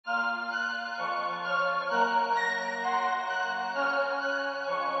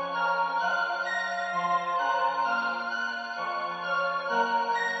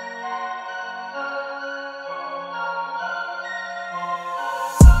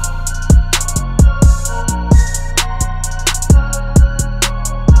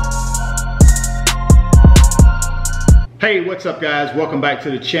Hey, what's up guys? Welcome back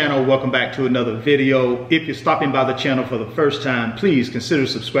to the channel. Welcome back to another video. If you're stopping by the channel for the first time, please consider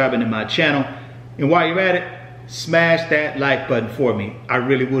subscribing to my channel. And while you're at it, smash that like button for me. I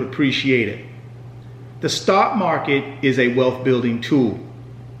really would appreciate it. The stock market is a wealth building tool,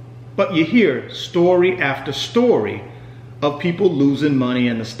 but you hear story after story of people losing money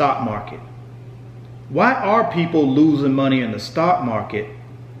in the stock market. Why are people losing money in the stock market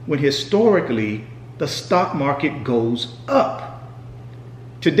when historically the stock market goes up?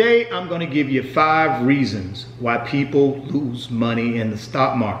 Today, I'm going to give you 5 reasons why people lose money in the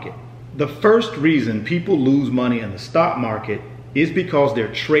stock market. The first reason people lose money in the stock market is because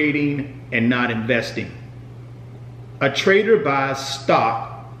they're trading and not investing. A trader buys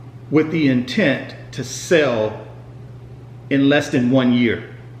stock with the intent to sell in less than 1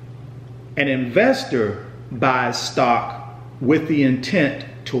 year. An investor buys stock with the intent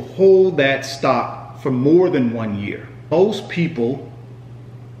to hold that stock for more than 1 year. Most people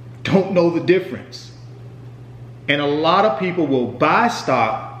don't know the difference. And a lot of people will buy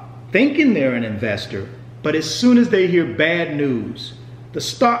stock thinking they're an investor, but as soon as they hear bad news, the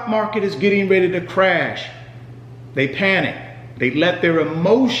stock market is getting ready to crash, they panic. They let their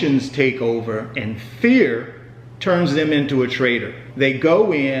emotions take over, and fear turns them into a trader. They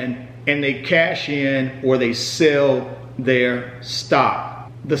go in and they cash in or they sell their stock.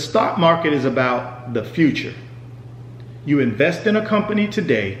 The stock market is about the future. You invest in a company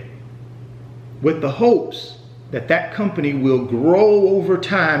today with the hopes that that company will grow over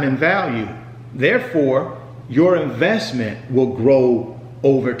time in value. Therefore, your investment will grow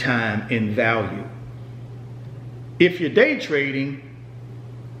over time in value. If you're day trading,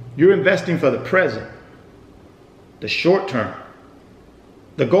 you're investing for the present, the short term.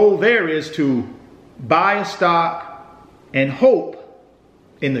 The goal there is to buy a stock and hope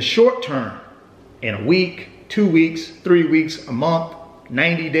in the short term, in a week, 2 weeks, 3 weeks, a month,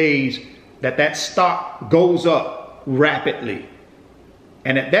 90 days, that stock goes up rapidly.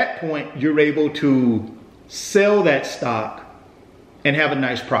 And at that point, you're able to sell that stock and have a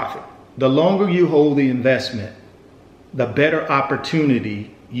nice profit. The longer you hold the investment, the better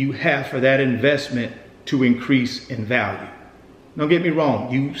opportunity you have for that investment to increase in value. Don't get me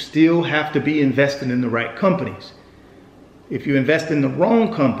wrong, you still have to be investing in the right companies. If you invest in the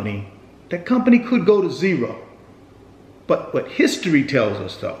wrong company, that company could go to zero. But what history tells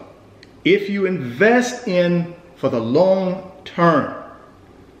us though, if you invest in for the long term,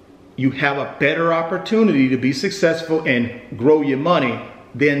 you have a better opportunity to be successful and grow your money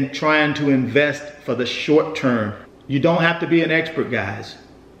than trying to invest for the short term. You don't have to be an expert, guys.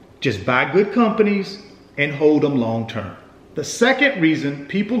 Just buy good companies and hold them long term. The second reason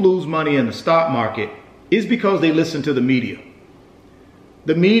people lose money in the stock market is because they listen to the media.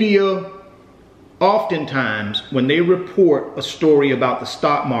 The media, oftentimes, when they report a story about the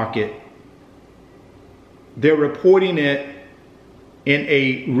stock market, they're reporting it in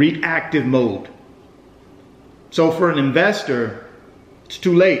a reactive mode. So for an investor, it's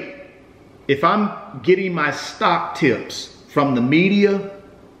too late. If I'm getting my stock tips from the media,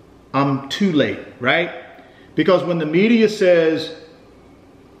 I'm too late, right? Because when the media says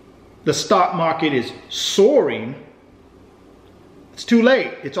the stock market is soaring, it's too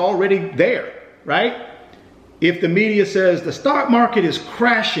late. It's already there, right? If the media says the stock market is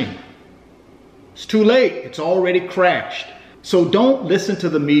crashing, it's too late. It's already crashed. So don't listen to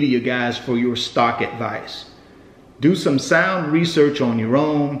the media, guys, for your stock advice. Do some sound research on your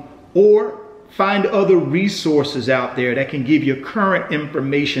own, or find other resources out there that can give you current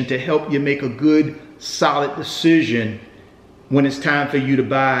information to help you make a good, solid decision when it's time for you to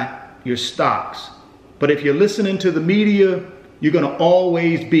buy your stocks. But if you're listening to the media, you're going to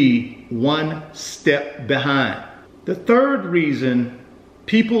always be one step behind. The third reason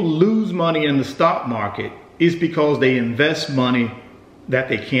people lose money in the stock market is because they invest money that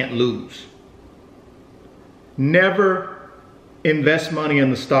they can't lose. Never invest money in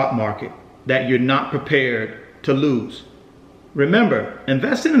the stock market that you're not prepared to lose. Remember,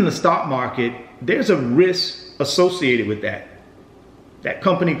 investing in the stock market, there's a risk associated with that. That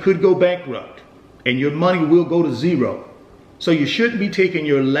company could go bankrupt and your money will go to zero. So you shouldn't be taking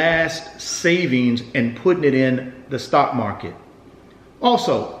your last savings and putting it in the stock market.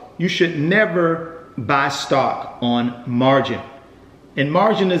 Also, you should never buy stock on margin. And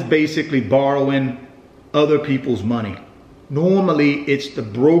margin is basically borrowing other people's money. Normally, it's the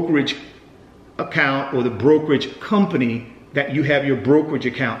brokerage account or the brokerage company that you have your brokerage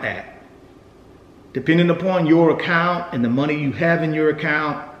account at. Depending upon your account and the money you have in your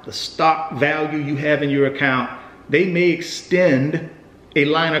account, the stock value you have in your account, they may extend a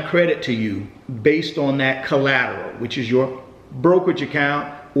line of credit to you based on that collateral, which is your brokerage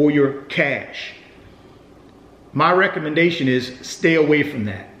account or your cash. My recommendation is stay away from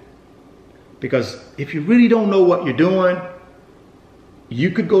that. Because if you really don't know what you're doing,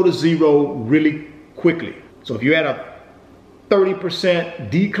 you could go to zero really quickly. So if you had a 30%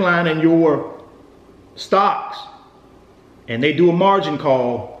 decline in your stocks and they do a margin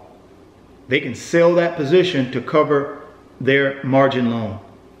call, they can sell that position to cover their margin loan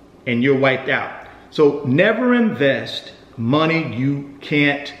and you're wiped out. So never invest money you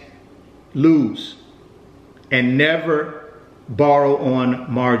can't lose, and never borrow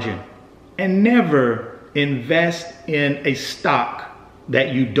on margin, and never invest in a stock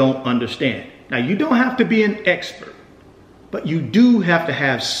that you don't understand. Now, you don't have to be an expert, but you do have to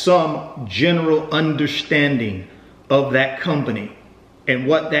have some general understanding of that company and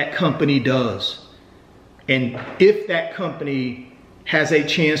what that company does. And if that company has a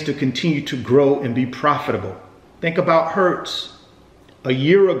chance to continue to grow and be profitable. Think about Hertz a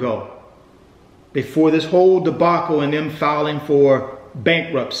year ago, before this whole debacle and them filing for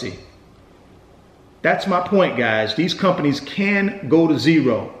bankruptcy. That's my point, guys. These companies can go to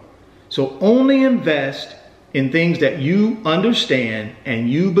zero. So only invest in things that you understand and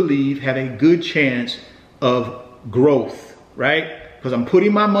you believe have a good chance of growth, right? Because I'm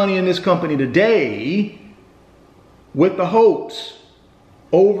putting my money in this company today with the hopes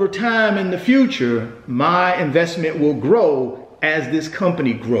over time in the future, my investment will grow as this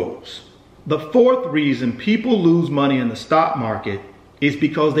company grows. The fourth reason people lose money in the stock market is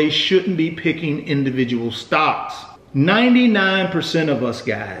because they shouldn't be picking individual stocks. 99% of us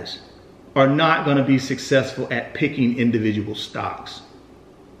guys are not going to be successful at picking individual stocks.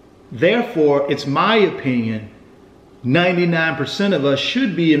 Therefore, it's my opinion, 99% of us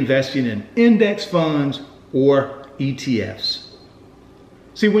should be investing in index funds or ETFs.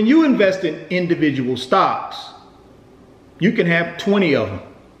 See, when you invest in individual stocks, you can have 20 of them.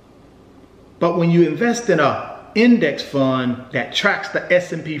 But when you invest in an index fund that tracks the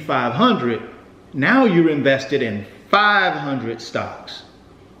S&P 500, now you're invested in 500 stocks.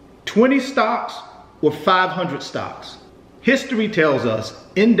 20 stocks or 500 stocks. History tells us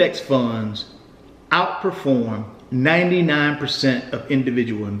index funds outperform 99% of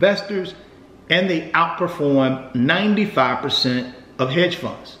individual investors, and they outperform 95% of hedge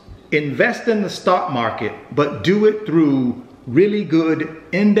funds. Invest in the stock market, but do it through really good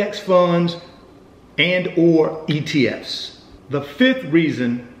index funds and or ETFs. The fifth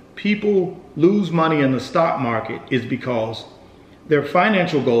reason people lose money in the stock market is because their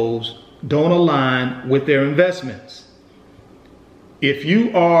financial goals don't align with their investments. If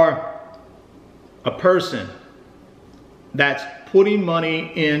you are a person that's putting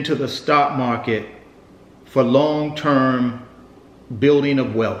money into the stock market for long-term building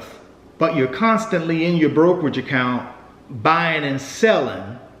of wealth, but you're constantly in your brokerage account buying and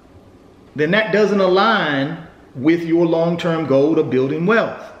selling, then that doesn't align with your long-term goal of building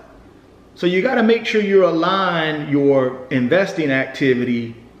wealth. So you got to make sure you align your investing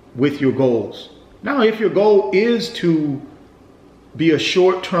activity with your goals. Now, if your goal is to be a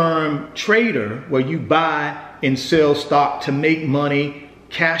short-term trader where you buy and sell stock to make money,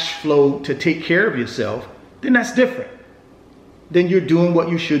 cash flow to take care of yourself, then that's different. Then you're doing what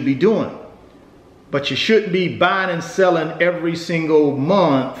you should be doing. But you shouldn't be buying and selling every single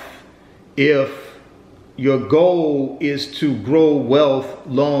month if your goal is to grow wealth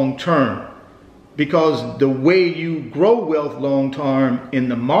long term. Because the way you grow wealth long term in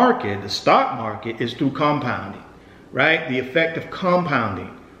the market, the stock market, is through compounding, right? The effect of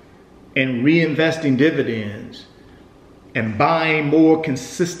compounding and reinvesting dividends and buying more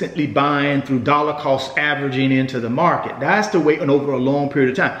consistently, buying through dollar cost averaging into the market. That's the way, and over a long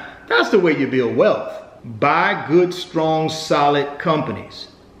period of time, that's the way you build wealth. Buy good, strong, solid companies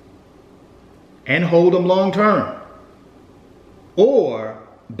and hold them long term. Or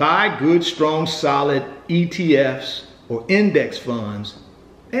buy good, strong, solid ETFs or index funds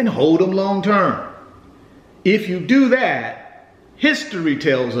and hold them long term. If you do that, history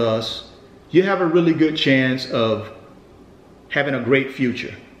tells us you have a really good chance of having a great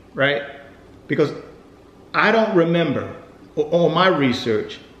future, right? Because I don't remember on my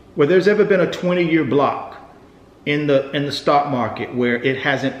research where there's ever been a 20-year block in the stock market where it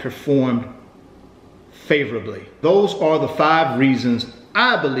hasn't performed favorably. Those are the 5 reasons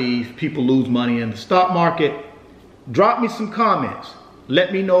I believe people lose money in the stock market. Drop me some comments.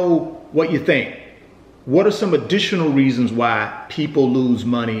 Let me know what you think. What are some additional reasons why people lose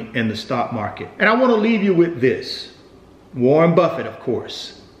money in the stock market? And I want to leave you with this. Warren Buffett, of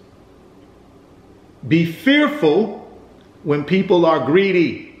course. Be fearful when people are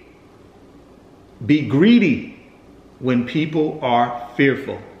greedy. Be greedy when people are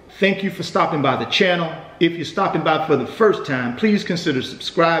fearful. Thank you for stopping by the channel. If you're stopping by for the first time, please consider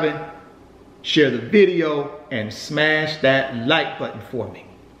subscribing, share the video, and smash that like button for me.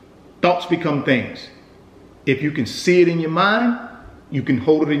 Thoughts become things. If you can see it in your mind, you can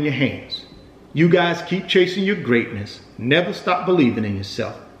hold it in your hands. You guys keep chasing your greatness. Never stop believing in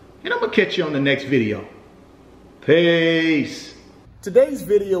yourself. And I'm going to catch you on the next video. Peace. Today's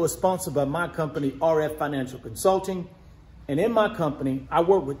video is sponsored by my company, RF Financial Consulting. And in my company, I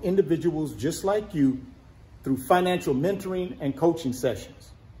work with individuals just like you through financial mentoring and coaching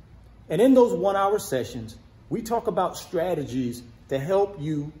sessions. And in those 1-hour sessions, we talk about strategies to help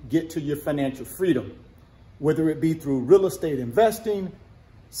you get to your financial freedom, whether it be through real estate investing,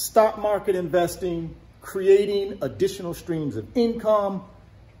 stock market investing, creating additional streams of income,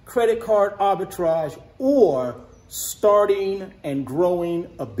 credit card arbitrage, or starting and growing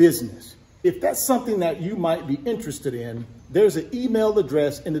a business. If that's something that you might be interested in, there's an email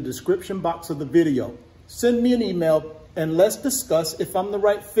address in the description box of the video. Send me an email and let's discuss if I'm the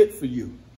right fit for you.